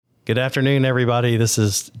Good afternoon, everybody. This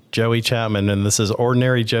is Joey Chapman, and this is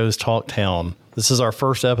Ordinary Joe's Talk Town. This is our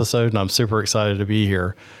first episode, and I'm super excited to be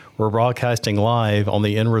here. We're broadcasting live on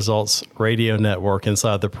the End Results Radio Network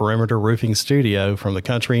inside the Perimeter Roofing Studio from the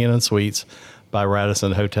Country Inn and Suites by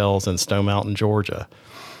Radisson Hotels in Stone Mountain, Georgia.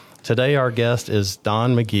 Today, our guest is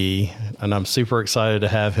Don McGee, and I'm super excited to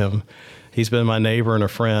have him. He's been my neighbor and a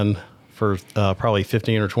friend for probably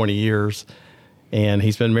 15 or 20 years, and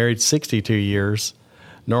he's been married 62 years.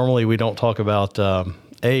 Normally, we don't talk about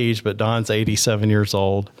age, but Don's 87 years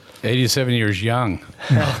old. 87 years young.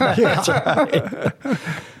 That's right.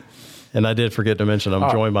 And I did forget to mention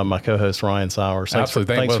I'm joined by my co-host, Ryan Sowers. Thanks for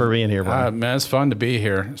being here, Brian. Man, it's fun to be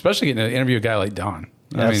here, especially getting to interview a guy like Don.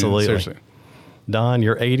 Absolutely. Seriously. Don,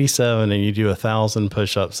 you're 87 and you do 1,000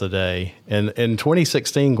 push-ups a day. And in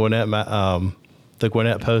 2016, the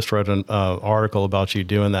Gwinnett Post wrote an article about you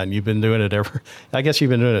doing that, and you've been doing it I guess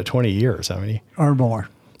you've been doing it 20 years, haven't you? Or more.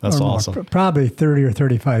 That's awesome. Probably 30 or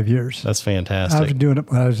 35 years. That's fantastic. I was doing it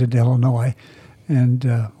when I was in Illinois,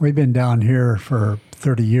 and we've been down here for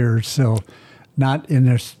 30 years, so not in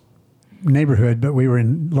this neighborhood, but we were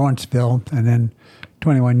in Lawrenceville, and then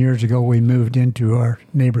 21 years ago we moved into our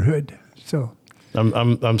neighborhood. So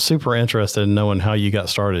I'm super interested in knowing how you got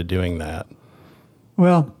started doing that.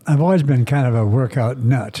 Well, I've always been kind of a workout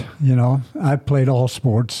nut, you know. I played all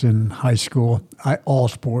sports in high school. All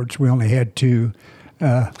sports. We only had two,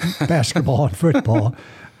 basketball and football.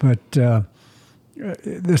 But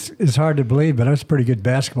this is hard to believe, but I was a pretty good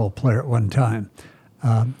basketball player at one time.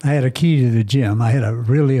 I had a key to the gym. I had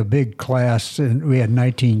a big class, and we had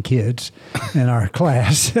 19 kids in our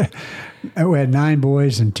class. We had 9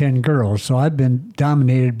 boys and 10 girls, so I've been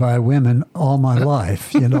dominated by women all my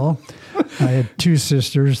life, you know. I had 2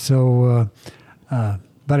 sisters, so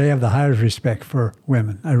but I have the highest respect for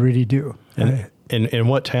women. I really do. And in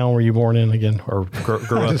what town were you born in again, or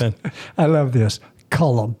grew up in? I love this.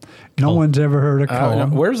 Cullum. No one's ever heard of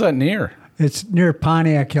Cullum. Where's that near? It's near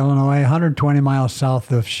Pontiac, Illinois, 120 miles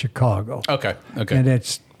south of Chicago. Okay. And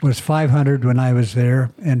it was 500 when I was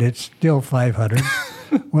there, and it's still 500.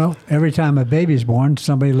 Well, every time a baby's born,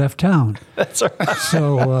 somebody left town. That's right.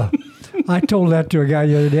 So I told that to a guy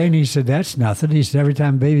the other day, and he said, that's nothing. He said, every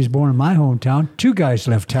time a baby's born in my hometown, 2 guys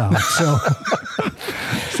left town.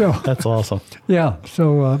 So That's awesome. Yeah.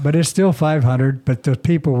 So, but it's still 500, but the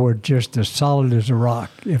people were just as solid as a rock.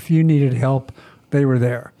 If you needed help, they were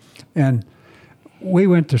there. And we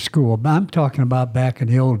went to school. I'm talking about back in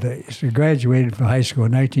the old days. We graduated from high school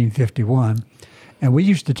in 1951, and we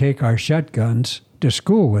used to take our shotguns to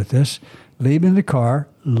school with us, leave in the car,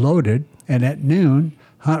 loaded, and at noon,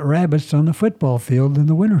 hunt rabbits on the football field in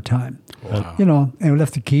the wintertime. Wow. You know, and we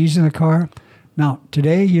left the keys in the car. Now,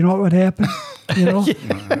 today, you know what would happen? You know,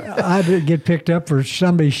 I'd get picked up for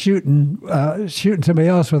somebody shooting somebody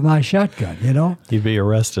else with my shotgun, you know? You'd be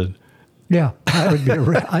arrested. Yeah, I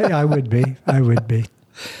would be. I would be.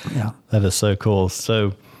 Yeah. That is so cool.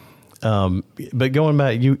 So, but going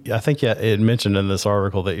back, I think it mentioned in this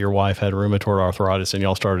article that your wife had rheumatoid arthritis, and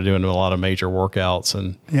y'all started doing a lot of major workouts.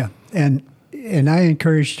 And yeah, and I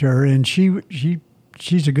encouraged her, and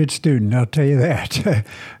she's a good student. I'll tell you that.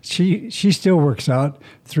 She still works out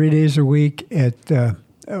 3 days a week at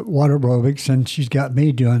water aerobics, and she's got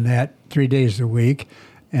me doing that 3 days a week.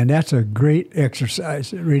 And that's a great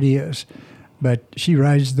exercise. It really is. But she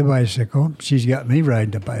rides the bicycle. She's got me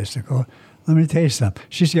riding the bicycle. Let me tell you something.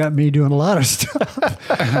 She's got me doing a lot of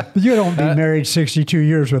stuff. You don't be married 62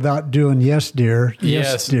 years without doing yes, dear.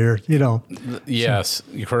 Yes, dear. You know. Yes,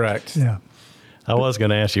 you're correct. Yeah. I was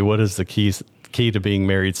going to ask you, what is the key to being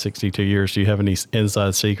married 62 years? Do you have any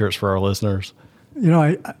inside secrets for our listeners? You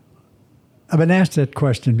know, I've been asked that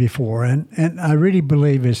question before, and I really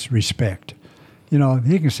believe it's respect. You know,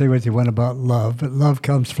 you can say what you want about love, but love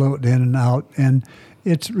comes floating in and out, and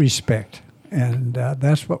it's respect. And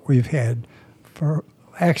that's what we've had for,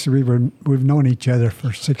 actually, we've known each other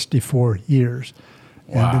for 64 years.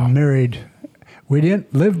 Wow. And been married. We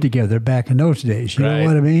didn't live together back in those days, you know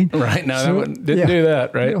what I mean? Right, no, didn't do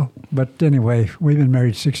that, right? You know, but anyway, we've been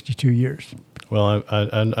married 62 years. Well,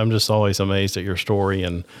 I'm just always amazed at your story,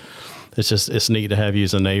 and it's neat to have you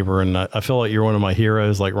as a neighbor, and I feel like you're one of my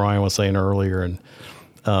heroes, like Ryan was saying earlier.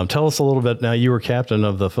 And tell us a little bit. Now, you were captain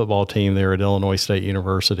of the football team there at Illinois State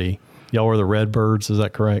University. Y'all were the Redbirds, is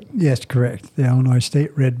that correct? Yes, correct. The Illinois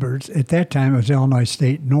State Redbirds. At that time, it was Illinois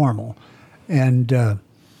State Normal, and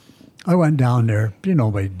I went down there.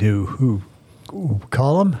 Nobody knew who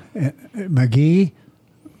Cullum, McGee.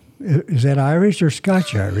 Is that Irish or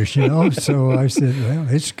Scotch-Irish, you know? So I said, well,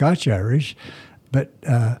 it's Scotch-Irish. But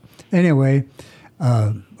anyway,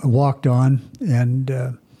 I walked on,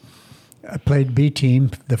 and I played B team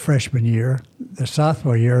the freshman year. The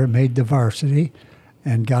sophomore year, I made the varsity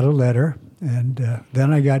and got a letter. And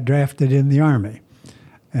then I got drafted in the Army.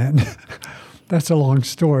 And that's a long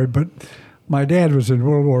story, but my dad was in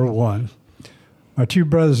World War I. My two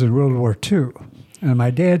brothers in World War II. And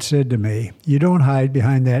my dad said to me, you don't hide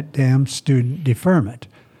behind that damn student deferment.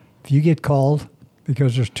 If you get called,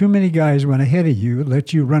 because there's too many guys went ahead of you,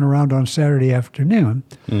 let you run around on Saturday afternoon.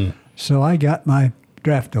 So I got my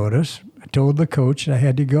draft notice. I told the coach I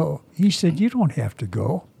had to go. He said, you don't have to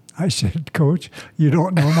go. I said, Coach, you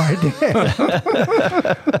don't know my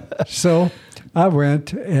dad. So I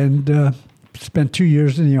went and spent 2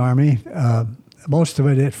 years in the Army, most of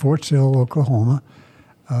it at Fort Sill, Oklahoma,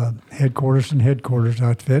 headquarters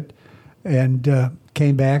outfit, and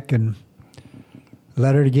came back and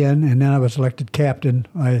lettered again, and then I was elected captain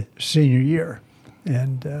my senior year.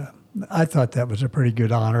 And I thought that was a pretty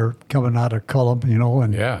good honor coming out of Cullum,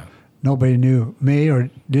 and nobody knew me or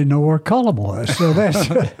didn't know where Cullum was. So that's,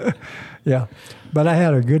 yeah. But I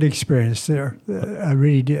had a good experience there. I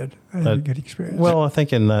really did. I had a good experience. Well, I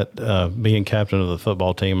think in that being captain of the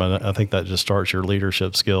football team, I think that just starts your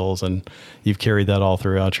leadership skills, and you've carried that all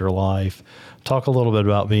throughout your life. Talk a little bit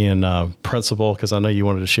about being principal, because I know you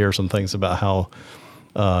wanted to share some things about how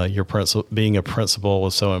being a principal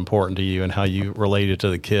was so important to you and how you related to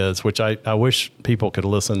the kids, which I wish people could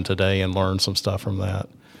listen today and learn some stuff from that.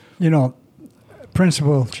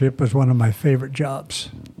 Principalship was one of my favorite jobs.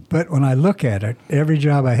 But when I look at it, every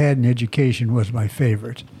job I had in education was my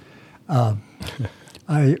favorite.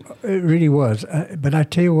 It really was. But I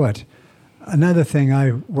tell you what, another thing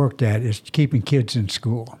I worked at is keeping kids in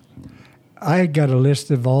school. I got a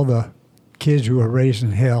list of all the kids who were raised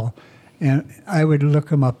in hell, and I would look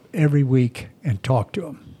them up every week and talk to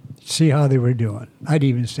them, see how they were doing. I'd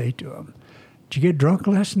even say to them, did you get drunk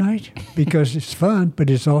last night? Because it's fun, but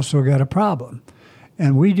it's also got a problem.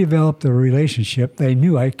 And we developed a relationship. They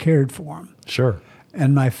knew I cared for them. Sure.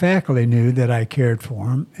 And my faculty knew that I cared for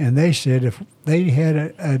them. And they said if they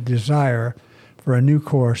had a desire for a new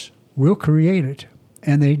course, we'll create it.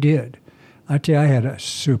 And they did. I tell you, I had a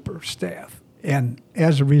super staff. And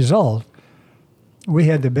as a result, we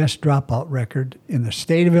had the best dropout record in the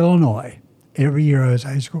state of Illinois. Every year I was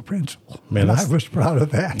high school principal. Man, and I was proud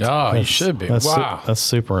of that. Oh, you should be. Wow. That's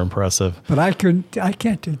super impressive. But I can't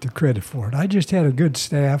take the credit for it. I just had a good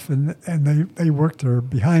staff, and they worked their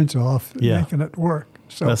behinds off making it work.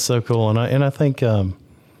 So that's so cool. And I think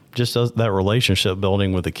just that relationship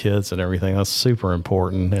building with the kids and everything, that's super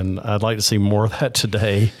important. And I'd like to see more of that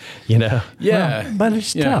today, Yeah. Well, but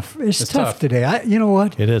it's tough. It's tough today. You know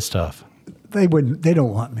what? It is tough. They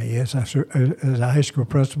don't want me as a high school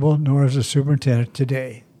principal, nor as a superintendent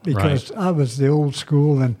today, because I was the old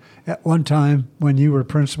school. And at one time, when you were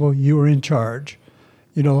principal, you were in charge,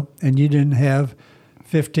 and you didn't have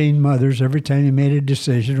 15 mothers every time you made a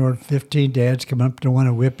decision, or 15 dads come up to want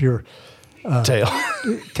to whip your tail.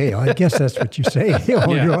 I guess that's what you say when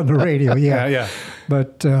you're on the radio. Yeah.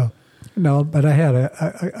 But no, but I had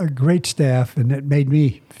a great staff, and it made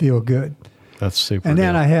me feel good. That's super. And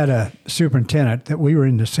then I had a superintendent that we were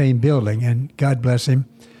in the same building, and God bless him,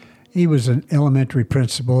 he was an elementary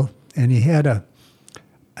principal, and he had a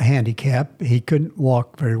handicap. He couldn't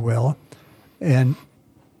walk very well, and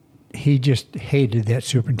he just hated that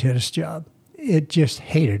superintendent's job. It just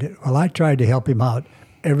hated it. Well, I tried to help him out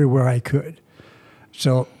everywhere I could.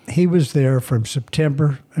 So he was there from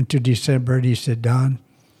September until December, and he said, Don,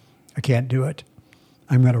 I can't do it.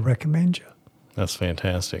 I'm going to recommend you. That's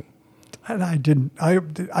fantastic. And I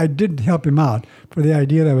didn't help him out for the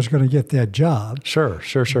idea that I was going to get that job. Sure.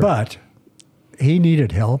 But he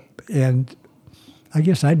needed help, and I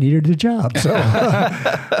guess I needed the job. So,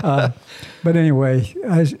 but anyway,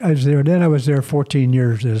 I was there. Then I was there 14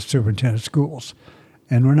 years as superintendent of schools,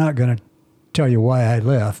 and we're not going to tell you why I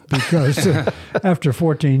left, because after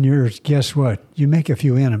 14 years, guess what? You make a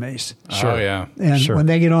few enemies. Sure. Oh, yeah. And when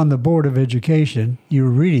they get on the Board of Education, you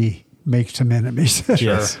really make some enemies.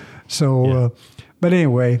 Yes. So, but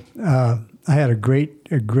anyway, I had a great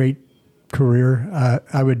career.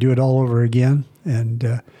 I would do it all over again.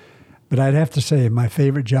 And but I'd have to say my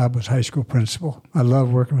favorite job was high school principal. I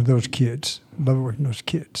love working with those kids. And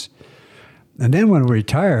then when we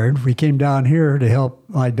retired, we came down here to help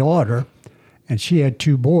my daughter, and she had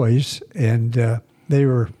two boys, and they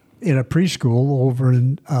were in a preschool over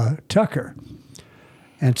in Tucker.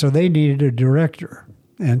 And so they needed a director.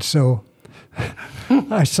 And so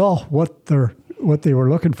I saw what they were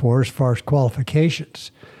looking for as far as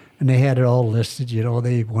qualifications, and they had it all listed.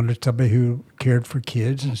 They wanted somebody who cared for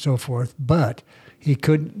kids and so forth, but he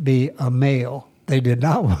couldn't be a male. They did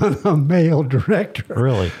not want a male director.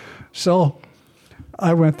 Really? So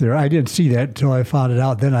I went there. I didn't see that until I found it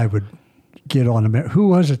out. Then I would get on a minute. Who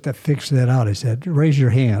was it that fixed that out? I said, raise your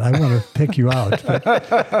hand. I want to pick you out.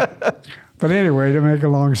 But anyway, to make a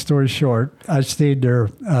long story short, I stayed there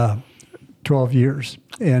 12 years,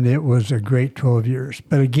 and it was a great 12 years.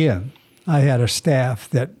 But again, I had a staff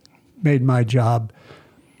that made my job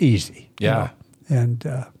easy. Yeah. And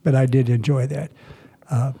but I did enjoy that.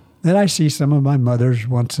 Then I see some of my mothers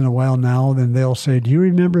once in a while now, then they'll say, do you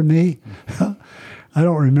remember me? I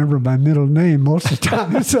don't remember my middle name most of the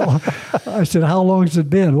time. So I said, how long has it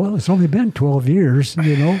been? Well, it's only been 12 years,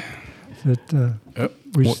 you know. But,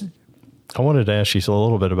 I wanted to ask you a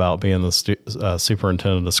little bit about being the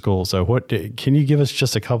superintendent of school. So can you give us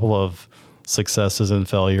just a couple of successes and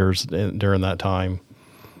failures during that time?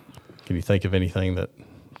 Can you think of anything that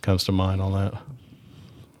comes to mind on that?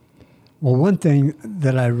 Well, one thing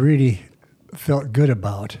that I really felt good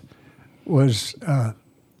about was I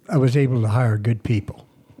was able to hire good people.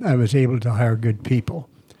 And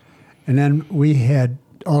then we had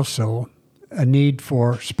also a need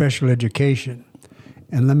for special education.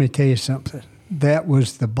 And let me tell you something. That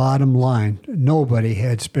was the bottom line. Nobody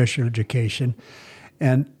had special education.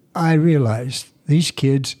 And I realized these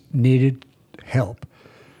kids needed help.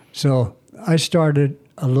 So I started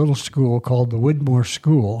a little school called the Woodmore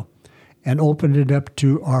School and opened it up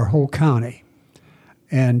to our whole county.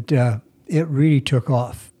 And it really took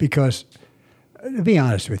off because, to be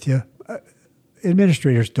honest with you,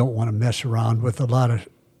 administrators don't want to mess around with a lot of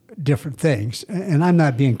different things. And I'm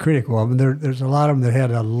not being critical of them. There's a lot of them that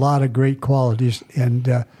had a lot of great qualities.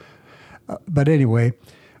 And but anyway,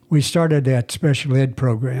 we started that special ed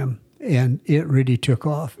program, and it really took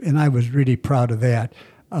off. And I was really proud of that.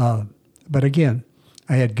 But again,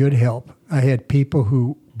 I had good help. I had people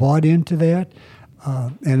who bought into that.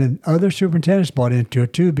 And then other superintendents bought into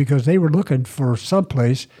it too, because they were looking for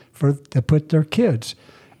someplace to put their kids.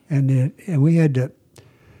 And we had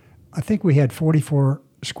I think we had 44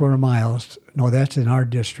 square miles. No, that's in our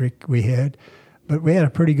district we had. But we had a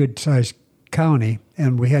pretty good sized county,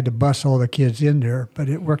 and we had to bus all the kids in there, but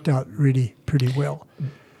it worked out really pretty well.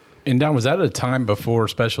 And Don, was that a time before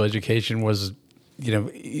special education was,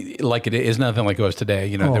 like it is, nothing like it was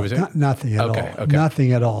today? There was nothing at all. Okay.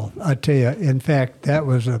 Nothing at all. I tell you, in fact, that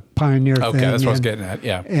was a pioneer thing. Okay, that's what I was getting at,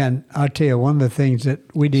 yeah. And I'll tell you, one of the things that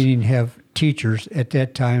we didn't even have teachers at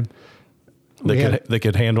that time. They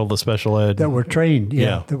could handle the special ed. That were trained,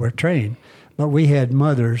 that were trained. But we had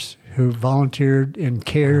mothers who volunteered and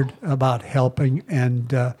cared about helping. And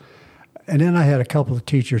then I had a couple of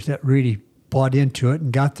teachers that really bought into it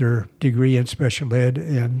and got their degree in special ed.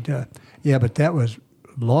 And, but that was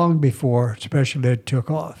long before special ed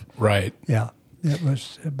took off. Right. Yeah, it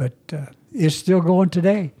was. But it's still going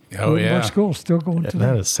today. Oh, yeah. Our school's still going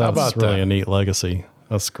today. That's really a neat legacy.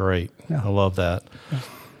 That's great. Yeah. I love that. Yeah.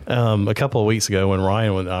 A couple of weeks ago when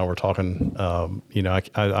Ryan and I were talking,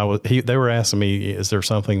 they were asking me, is there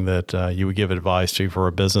something that you would give advice to for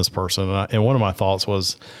a business person? And one of my thoughts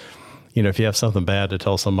was, if you have something bad to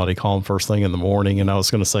tell somebody, call them first thing in the morning. And I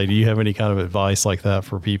was going to say, do you have any kind of advice like that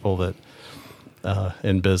for people that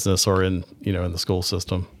in business or in the school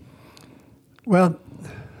system? Well,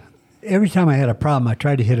 every time I had a problem, I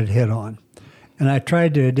tried to hit it head on. And I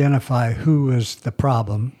tried to identify who was the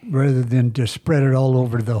problem rather than to spread it all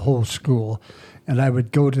over the whole school. And I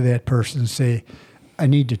would go to that person and say, I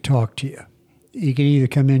need to talk to you. You can either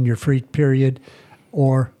come in your free period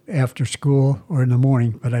or after school or in the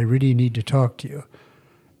morning, but I really need to talk to you.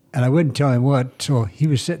 And I wouldn't tell him what, so he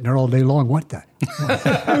was sitting there all day long. What the?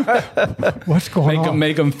 What's going on?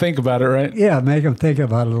 Make him think about it, right? Yeah, make him think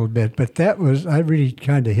about it a little bit. But I really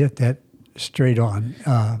kind of hit that straight on.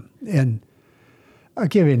 And I'll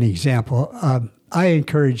give you an example. I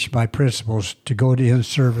encourage my principals to go to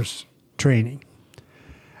in-service training.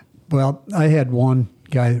 Well, I had one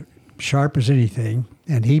guy, sharp as anything,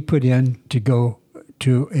 and he put in to go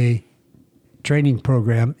to a training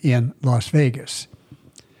program in Las Vegas.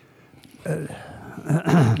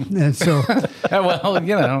 And so, well,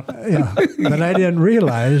 yeah, but I didn't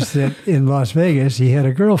realize that in Las Vegas he had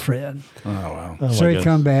a girlfriend. Oh wow! So he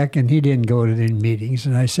come back and he didn't go to any meetings.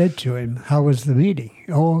 And I said to him, "How was the meeting?"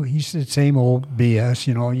 Oh, he said, "Same old BS.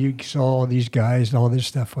 You saw all these guys and all this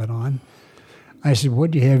stuff went on." I said,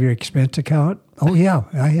 "What, do you have your expense account?" "Oh yeah,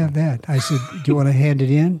 I have that." I said, "Do you want to hand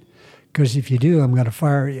it in? Because if you do, I'm going to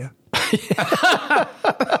fire you."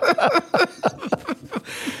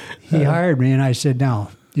 He hired me, and I said,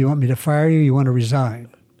 "Now, do you want me to fire you? You want to resign?"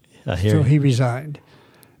 So he resigned.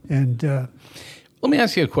 And let me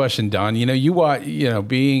ask you a question, Don. I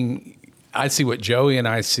see what Joey and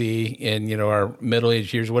I see in our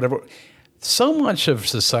middle-aged years, whatever. so much of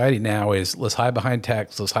society now is let's hide behind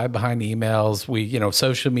text, let's hide behind emails,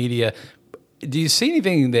 social media. Do you see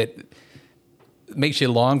anything that makes you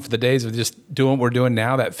long for the days of just doing what we're doing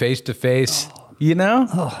now, that face-to-face,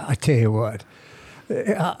 Oh, I tell you what.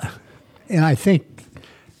 And I think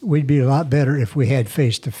we'd be a lot better if we had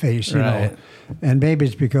face-to-face, you know. And maybe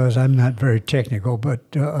it's because I'm not very technical, but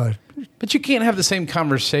you can't have the same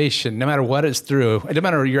conversation no matter what it's through. No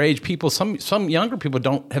matter your age, people, some younger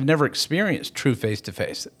people have never experienced true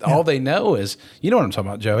face-to-face. All they know is, you know what I'm talking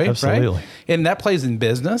about, Joey, Absolutely. Right? And that plays in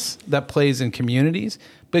business, that plays in communities.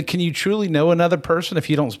 But can you truly know another person if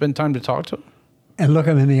you don't spend time to talk to them? And look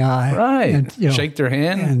them in the eye. Right. And, shake their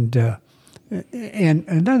hand. And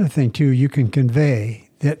another thing, too, you can convey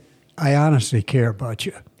that I honestly care about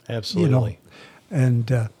you. Absolutely.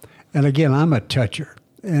 And again, I'm a toucher.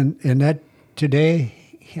 And that today,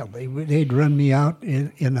 they'd run me out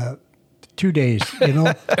in 2 days,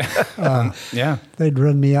 Yeah. They'd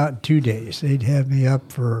run me out in 2 days. They'd have me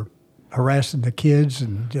up for harassing the kids.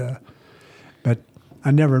 But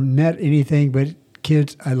I never met anything but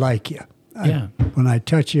kids, I like you. When I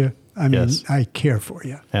touch you, I mean, Yes. I care for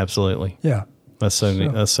you. Absolutely. Yeah. That's so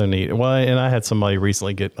neat. That's so neat. Well, and I had somebody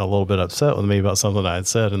recently get a little bit upset with me about something I had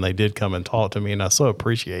said, and they did come and talk to me, and I so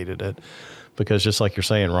appreciated it because just like you're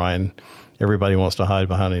saying, Ryan, everybody wants to hide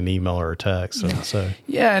behind an email or a text. So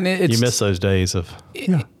And it's, you miss those days of.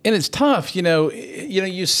 And it's tough,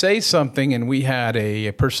 you say something, and we had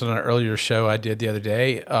a person on an earlier show I did the other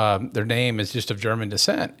day. Their name is just of German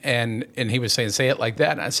descent. And he was saying, say it like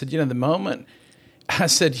that. And I said, the moment I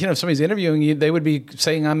said, if somebody's interviewing you, they would be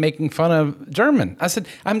saying I'm making fun of German. I said,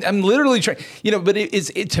 I'm literally trying, but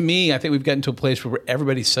it to me, I think we've gotten to a place where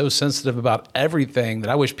everybody's so sensitive about everything that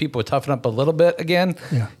I wish people would toughen up a little bit again,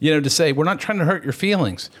 to say, we're not trying to hurt your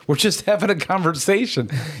feelings. We're just having a conversation,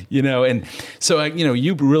 and so,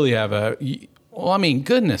 you really have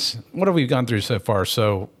goodness, what have we gone through so far?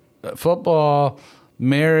 So football,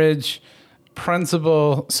 marriage,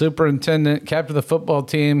 principal, superintendent, captain of the football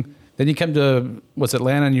team. Then you come to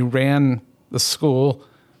Atlanta, and you ran the school,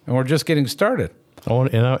 and we're just getting started. I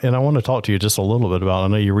want to talk to you just a little bit about. I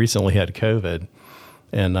know you recently had COVID,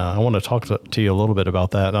 and I want to talk to you a little bit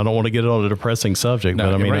about that. I don't want to get on a depressing subject, but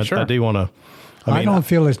I do want to. I don't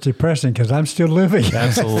feel it's depressing because I'm still living.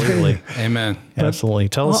 Absolutely, amen. Absolutely.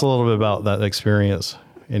 Tell us a little bit about that experience.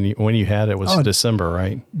 And when you had it was December,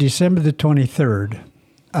 right? December the 23rd.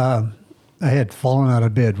 I had fallen out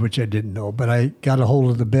of bed, which I didn't know, but I got a hold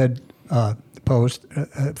of the bed post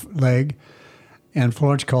leg, and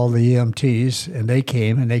Florence called the EMTs, and they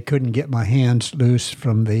came, and they couldn't get my hands loose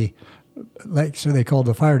from the leg, so they called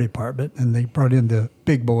the fire department, and they brought in the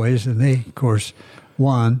big boys, and they, of course,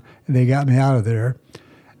 won, and they got me out of there.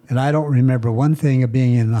 And I don't remember one thing of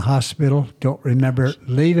being in the hospital. Don't remember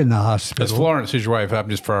leaving the hospital. That's Florence, who's your wife.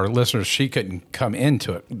 Just for our listeners, she couldn't come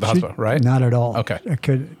into the hospital, right? Not at all. Okay. I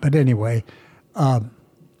could, but anyway,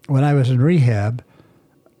 when I was in rehab,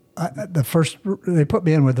 they put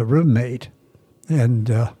me in with a roommate,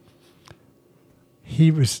 and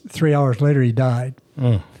he was 3 hours later he died.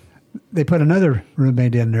 They put another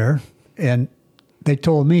roommate in there, and they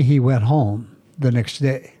told me he went home the next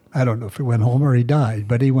day. I don't know if he went home or he died,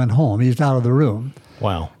 but he went home. He's out of the room.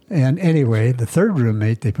 Wow. And anyway, the third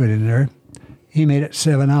roommate they put in there, he made it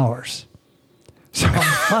 7 hours. So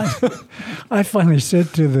I finally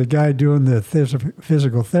said to the guy doing the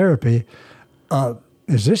physical therapy,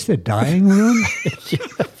 is this the dying room?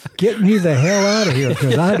 Get me the hell out of here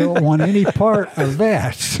because I don't want any part of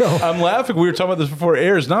that. So I'm laughing. We were talking about this before it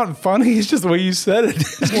air. It's not funny. It's just the way you said it.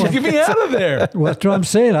 Get me out of there. Well, that's what I'm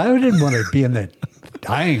saying. I didn't want to be in the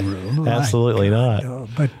dying room. Absolutely not.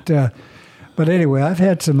 But anyway, I've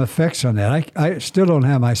had some effects on that. I still don't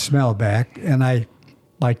have my smell back, and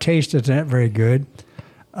my taste isn't very good.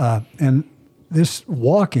 And this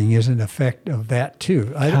walking is an effect of that too.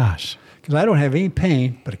 Gosh. Because I don't have any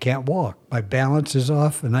pain, but I can't walk. My balance is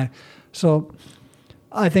off, so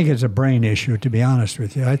I think it's a brain issue, to be honest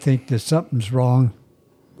with you. I think that something's wrong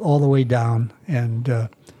all the way down,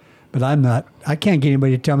 but I can't get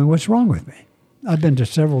anybody to tell me what's wrong with me. I've been to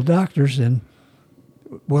several doctors, and,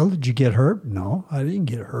 well, did you get hurt? No, I didn't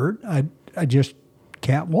get hurt. I just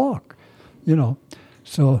can't walk,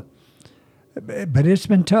 So, but it's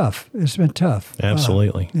been tough. It's been tough.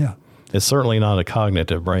 Absolutely. Yeah. It's certainly not a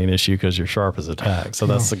cognitive brain issue because you're sharp as a tack. So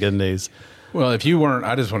that's the good news. Well, if you weren't,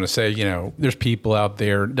 I just want to say, there's people out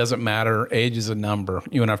there. It doesn't matter. Age is a number.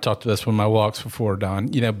 You and I've talked to this on my walks before, Don.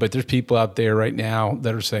 But there's people out there right now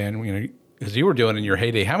that are saying, because you were doing in your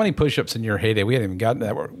heyday. How many push-ups in your heyday? We hadn't even gotten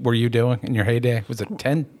that. Were you doing in your heyday? Was it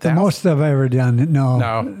 10,000? The most I've ever done, no.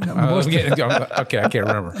 Okay, I can't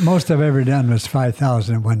remember. Most I've ever done was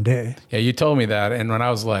 5,000 in one day. Yeah, you told me that. And when I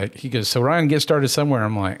was like, he goes, so Ryan, get started somewhere.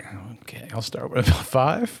 I'm like, okay, I'll start with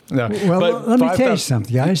 5. No, well, let me tell you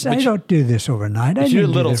something, guys. I don't do this overnight. You did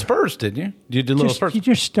little spurts, didn't you? You did little spurts. You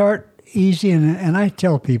just start easy, and I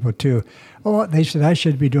tell people too, they said I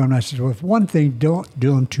should be doing. I said, well, if one thing, don't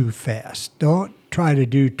do them too fast. Don't try to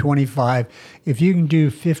do 25. If you can do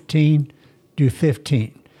 15, do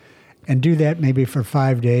 15. And do that maybe for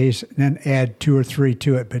 5 days, and then add 2 or 3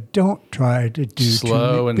 to it. But don't try to do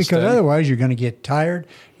slow and because steady. Otherwise you're going to get tired.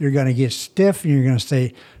 You're going to get stiff, and you're going to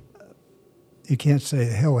say, you can't say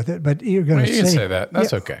the hell with it, but you're going to say. You can say that.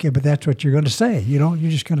 That's okay. Okay, but that's what you're going to say. You're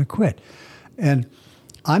just going to quit. And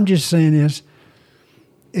I'm just saying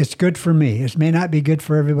it's good for me. It may not be good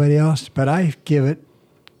for everybody else, but I give it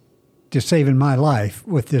to saving my life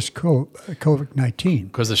with this COVID-19.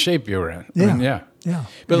 Because the shape you were in. Yeah. Yeah.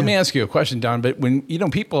 But let me ask you a question, Don. But when,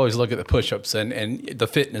 people always look at the push-ups and the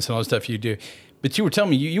fitness and all the stuff you do. But you were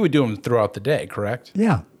telling me you would do them throughout the day, correct?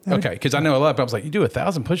 Yeah. Okay. Because I know a lot of people, I was like, you do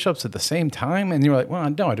 1,000 push-ups at the same time? And you were like, well,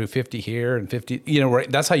 no, I do 50 here and 50.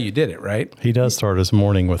 Right? That's how you did it, right? He does start his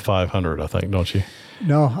morning with 500, I think, don't you?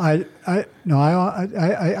 No, I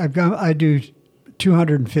do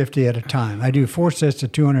 250 at a time. I do 4 sets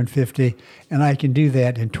of 250, and I can do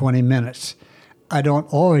that in 20 minutes. I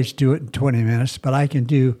don't always do it in 20 minutes, but I can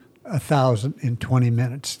do 1,000 in 20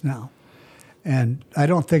 minutes now. And I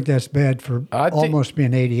don't think that's bad for almost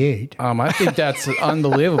being 88. I think that's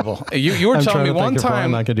unbelievable. You were telling me one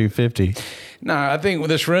time I could do 50. No, I think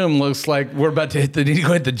this room looks like we're about to need to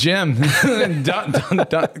go hit the gym.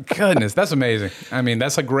 Goodness, that's amazing. I mean,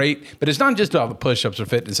 that's but it's not just about the push-ups or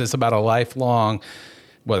fitness. It's about a lifelong,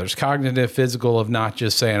 whether it's cognitive, physical, of not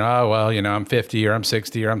just saying, oh, well, I'm 50 or I'm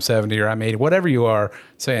 60 or I'm 70 or I'm 80, whatever you are,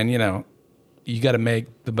 saying, you got to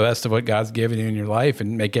make the best of what God's given you in your life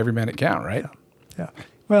and make every minute count, right? Yeah.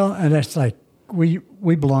 Well, and that's like, we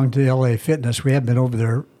belong to LA Fitness. We haven't been over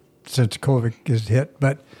there since COVID has hit,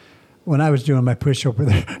 but when I was doing my push over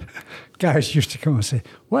there, guys used to come and say,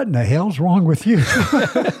 what in the hell's wrong with you?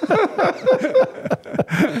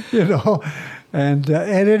 And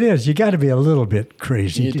it is. You got to be a little bit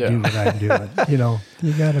crazy to do what I'm doing.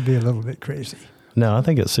 You got to be a little bit crazy. No, I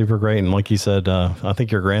think it's super great. And like you said, I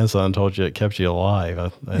think your grandson told you it kept you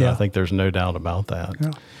alive. I think there's no doubt about that.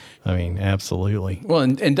 Yeah. I mean, absolutely. Well,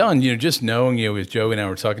 and Don, just knowing you, as Joey and I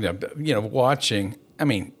were talking about, watching, I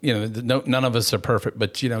mean, none of us are perfect,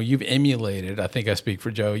 but, you've emulated, I think I speak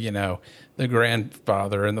for Joe, the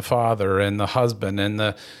grandfather and the father and the husband and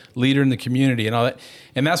the leader in the community and all that.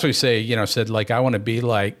 And that's what we say, said, like, I want to be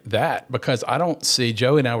like that, because I don't see,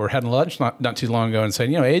 Joey and I were having lunch not too long ago and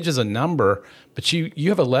saying, age is a number, but you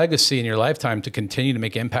have a legacy in your lifetime to continue to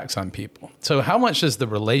make impacts on people. So how much is the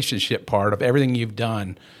relationship part of everything you've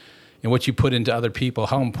done and what you put into other people,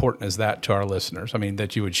 how important is that to our listeners? I mean,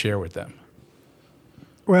 that you would share with them?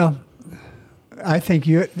 Well, I think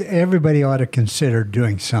everybody ought to consider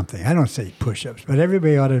doing something. I don't say push-ups, but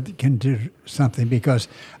everybody ought to consider something, because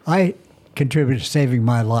I contributed to saving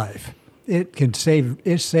my life. It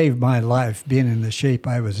saved my life being in the shape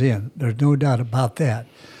I was in. There's no doubt about that.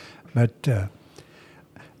 But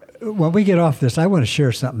when we get off this, I want to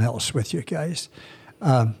share something else with you guys.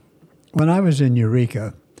 When I was in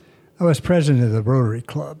Eureka, I was president of the Rotary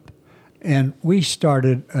Club, and we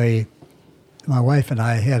started my wife and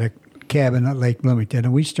I had a cabin at Lake Bloomington,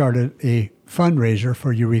 and we started a fundraiser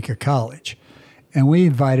for Eureka College. And we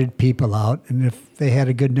invited people out, and if they had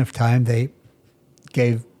a good enough time, they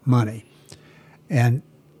gave money. And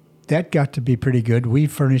that got to be pretty good. We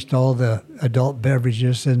furnished all the adult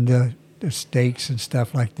beverages and the steaks and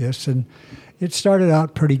stuff like this, and it started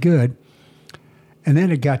out pretty good. And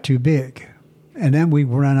then it got too big. And then we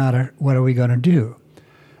ran out of, what are we going to do?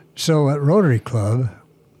 So at Rotary Club,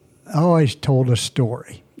 I always told a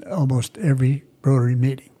story, almost every Rotary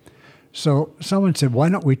meeting. So someone said, why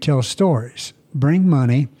don't we tell stories? Bring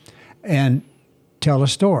money and tell a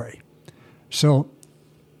story. So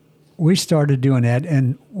we started doing that,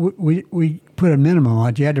 and we put a minimum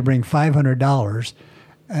on it. You had to bring $500,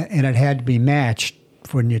 and it had to be matched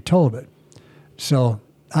when you told it. So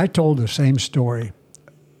I told the same story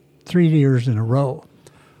 3 years in a row.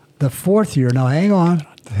 The fourth year, now hang on,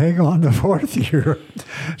 the fourth year,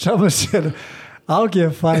 someone said, I'll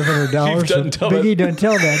give $500. Biggie doesn't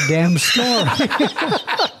tell that damn story.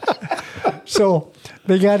 So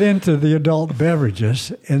they got into the adult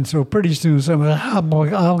beverages, and so pretty soon someone,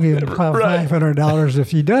 I'll give him $500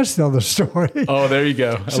 if he does tell the story. Oh, there you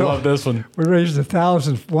go. I love this one. We raised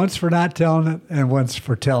 $1,000, once for not telling it and once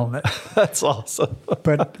for telling it. That's awesome.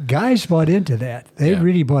 But guys bought into that. They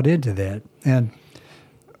really bought into that. And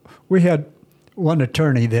we had one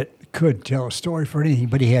attorney that could tell a story for anything,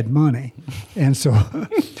 but he had money. And so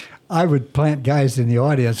I would plant guys in the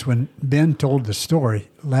audience when Ben told the story,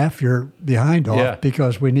 laugh your behind off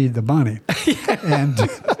because we need the money. And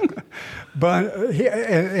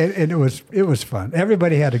it was fun.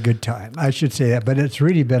 Everybody had a good time. I should say that, but it's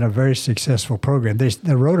really been a very successful program.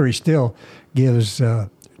 The Rotary still gives to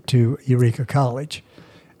Eureka College,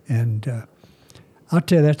 and I'll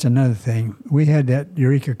tell you, that's another thing. We had that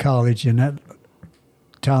Eureka College in that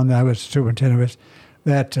town that I was superintendent with.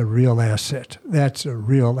 That's a real asset. That's a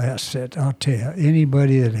real asset. I'll tell you,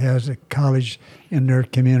 anybody that has a college in their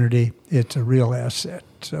community, it's a real asset.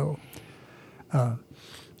 So,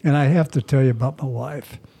 and I have to tell you about my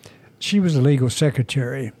wife. She was a legal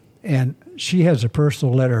secretary, and she has a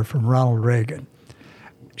personal letter from Ronald Reagan.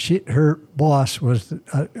 Her boss was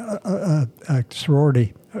a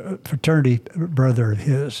sorority, fraternity brother of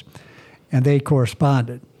his, and they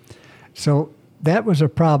corresponded. So that was a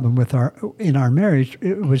problem in our marriage.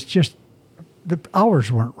 It was just the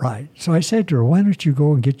hours weren't right. So I said to her, "Why don't you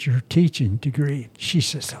go and get your teaching degree?" She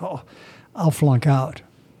says, "Oh, I'll flunk out.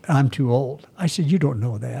 I'm too old." I said, "You don't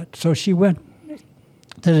know that." So she went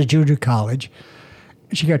to the junior college.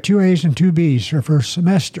 She got 2 A's and 2 B's her first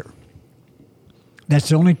semester. That's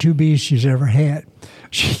the only 2 B's she's ever had.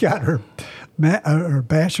 She got her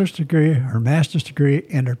bachelor's degree, her master's degree,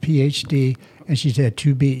 and her PhD, and she's had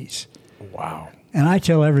 2 B's. Wow. And I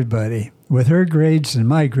tell everybody, with her grades and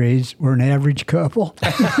my grades, we're an average couple.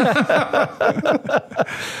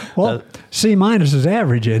 Well, C- is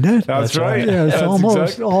average, isn't it? That's right. Yeah, it's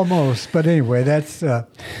That's almost. But anyway, that's I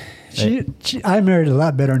married a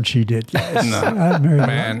lot better than she did, guys. No. I married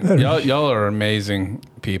Man, y'all are amazing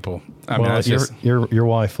people. I mean, Well, that's your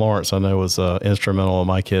wife Florence, I know, was instrumental in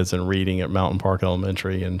my kids in reading at Mountain Park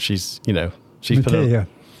Elementary, and she's put you,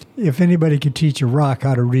 if anybody could teach a rock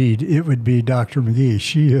how to read, it would be Dr. McGee.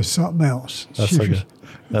 She is something else. That's so good.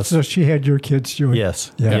 So she had your kids doing.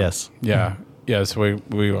 Yes. Yeah. Yes. Yeah. Yes. We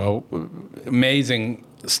amazing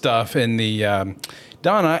stuff. And the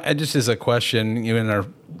Don, I just as a question, in our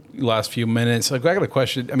last few minutes, like I got a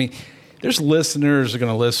question. I mean, there's listeners that are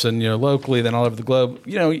going to listen, locally, then all over the globe.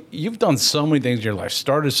 You've done so many things in your life,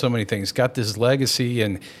 started so many things, got this legacy,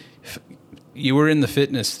 and you were in the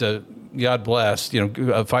fitness to, God bless,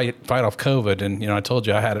 fight off COVID. And, I told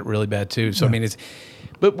you I had it really bad too. So, I mean,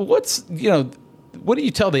 but what's, what do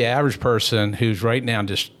you tell the average person who's right now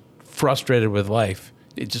just frustrated with life?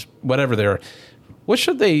 It just, whatever what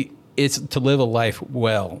should it's to live a life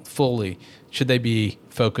well, fully, should they be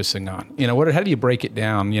focusing on? How do you break it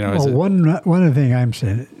down? One of the things I'm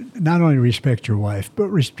saying, not only respect your wife, but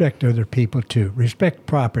respect other people too. Respect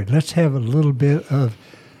property. Let's have a little bit of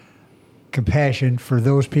compassion for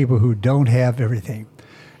those people who don't have everything.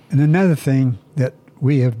 And another thing that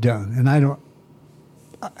we have done,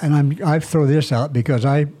 I throw this out because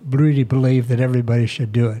I really believe that everybody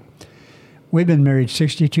should do it. We've been married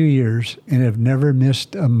 62 years and have never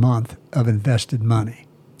missed a month of invested money.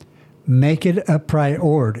 Make it a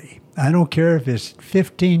priority. I don't care if it's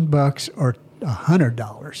 $15 or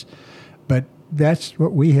 $100, but that's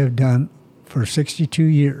what we have done for 62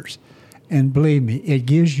 years. And believe me, it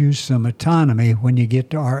gives you some autonomy when you get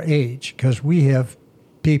to our age, because we have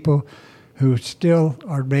people who still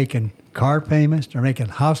are making car payments, they're making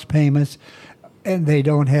house payments, and they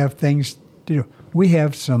don't have things to do. We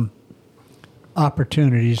have some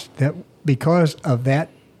opportunities that because of that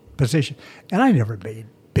position, and I never made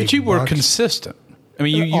big But you were bucks. Consistent. I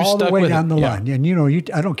mean, you all stuck the way with down the Yeah. line,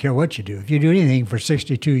 and I don't care what you do. If you do anything for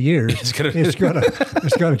 62 years, it's gonna get to you. That's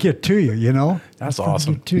It's gonna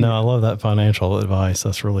awesome. get to you. No, I love that financial advice.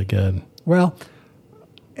 That's really good. Well,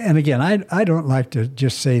 and again, I don't like to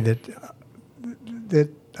just say that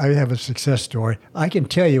I have a success story. I can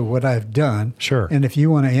tell you what I've done. Sure. And if you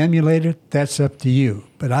want to emulate it, that's up to you.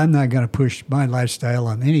 But I'm not going to push my lifestyle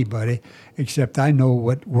on anybody, except I know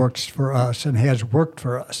what works for us and has worked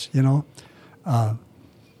for us, and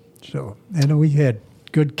we had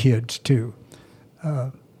good kids, too.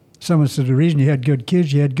 Someone said, the reason you had good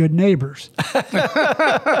kids, you had good neighbors.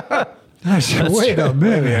 I said, wait a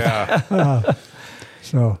minute. Yeah.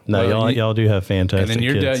 No, y'all do have fantastic And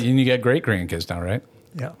then kids. you got great grandkids now, right?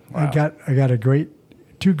 Yeah, Wow. I got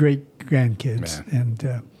two great grandkids, Man.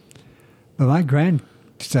 and but my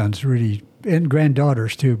grandson's really and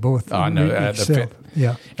granddaughters too, both. Oh, I know.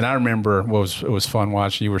 Yeah. And I remember it was fun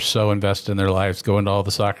watching. You were so invested in their lives, going to all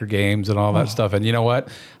the soccer games and all that stuff. And you know what?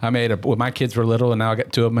 When my kids were little, and now I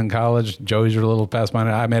got two of them in college. Joey's are a little past mine.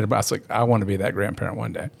 I was like, I want to be that grandparent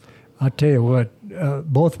one day. I'll tell you what,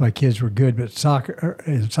 both my kids were good, but soccer,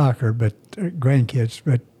 but grandkids.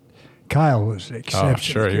 But Kyle was exceptional. Oh,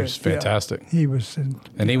 sure, he was fantastic. Yeah, he was,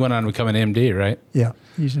 and he went on to become an MD, right? Yeah,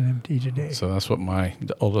 he's an MD today. So that's what my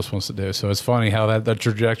oldest wants to do. So it's funny how that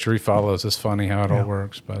trajectory follows. It's funny how it all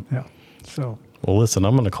works. But yeah, so. Well, listen,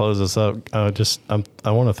 I'm going to close this up. I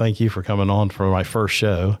want to thank you for coming on for my first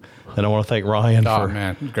show, and I want to thank Ryan for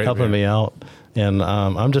helping me out. And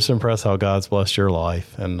I'm just impressed how God's blessed your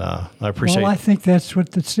life, and I appreciate. Well, I think that's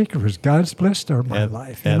what the secret was. God's blessed my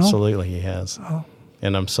life. Absolutely, He has. Oh.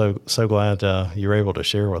 And I'm so glad you were able to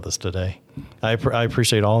share with us today. I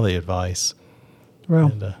appreciate all the advice. Well,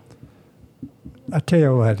 and, I tell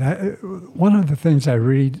you what, one of the things I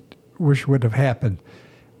really wish would have happened,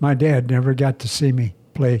 my dad never got to see me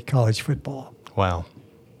play college football. Wow.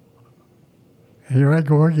 Here I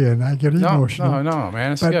go again. I get emotional. No,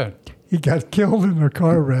 man, it's good. He got killed in a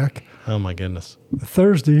car wreck. Oh, my goodness.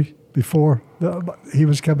 Thursday before he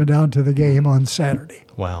was coming down to the game on Saturday.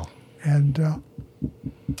 Wow. And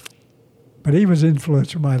but he was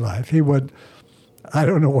influenced in my life. He would, I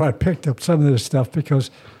don't know why I picked up some of this stuff,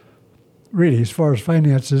 because really, as far as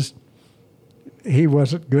finances, he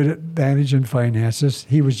wasn't good at managing finances.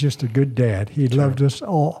 He was just a good dad. He loved us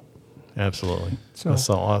all. Absolutely. So that's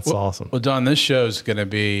awesome. Well, Don, this show is going to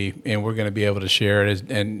be, and we're going to be able to share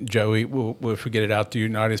it. And Joey, we'll get it out to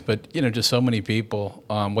your audience. But just so many people,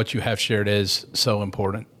 what you have shared is so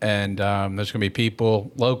important. And there's going to be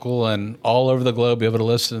people local and all over the globe be able to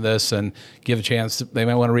listen to this and give a chance. They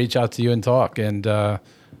might want to reach out to you and talk. And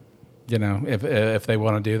if they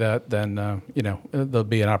want to do that, then there'll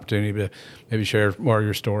be an opportunity to maybe share more of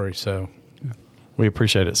your story. So we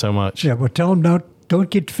appreciate it so much. Yeah. Well, tell them don't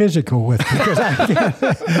get physical with me, because I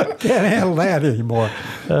can't handle that anymore.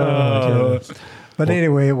 But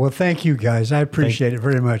anyway, well, thank you guys. I appreciate it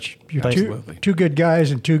very much. You're two good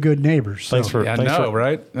guys and two good neighbors. So. Thanks for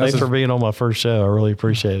being on my first show. I really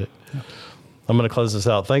appreciate it. I'm going to close this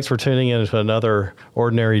out. Thanks for tuning in to another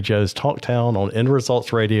Ordinary Joe's Talktown on End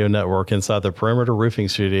Results Radio Network inside the Perimeter Roofing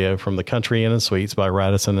Studio from the Country Inn and Suites by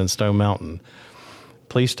Radisson and Stone Mountain.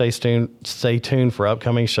 Please stay tuned for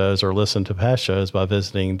upcoming shows or listen to past shows by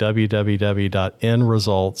visiting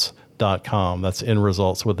www.endresults.com. That's End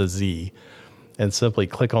Results with a Z. And simply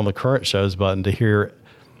click on the current shows button to hear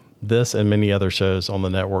this and many other shows on the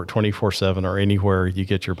network 24/7 or anywhere you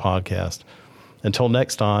get your podcast. Until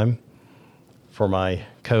next time, for my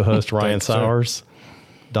co-host Ryan Sowers,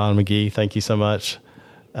 Don McGee, thank you so much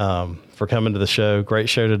for coming to the show. Great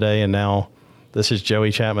show today. And now this is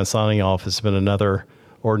Joey Chapman signing off. It's been another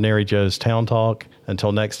Ordinary Joe's Town Talk.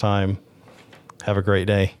 Until next time, have a great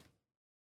day.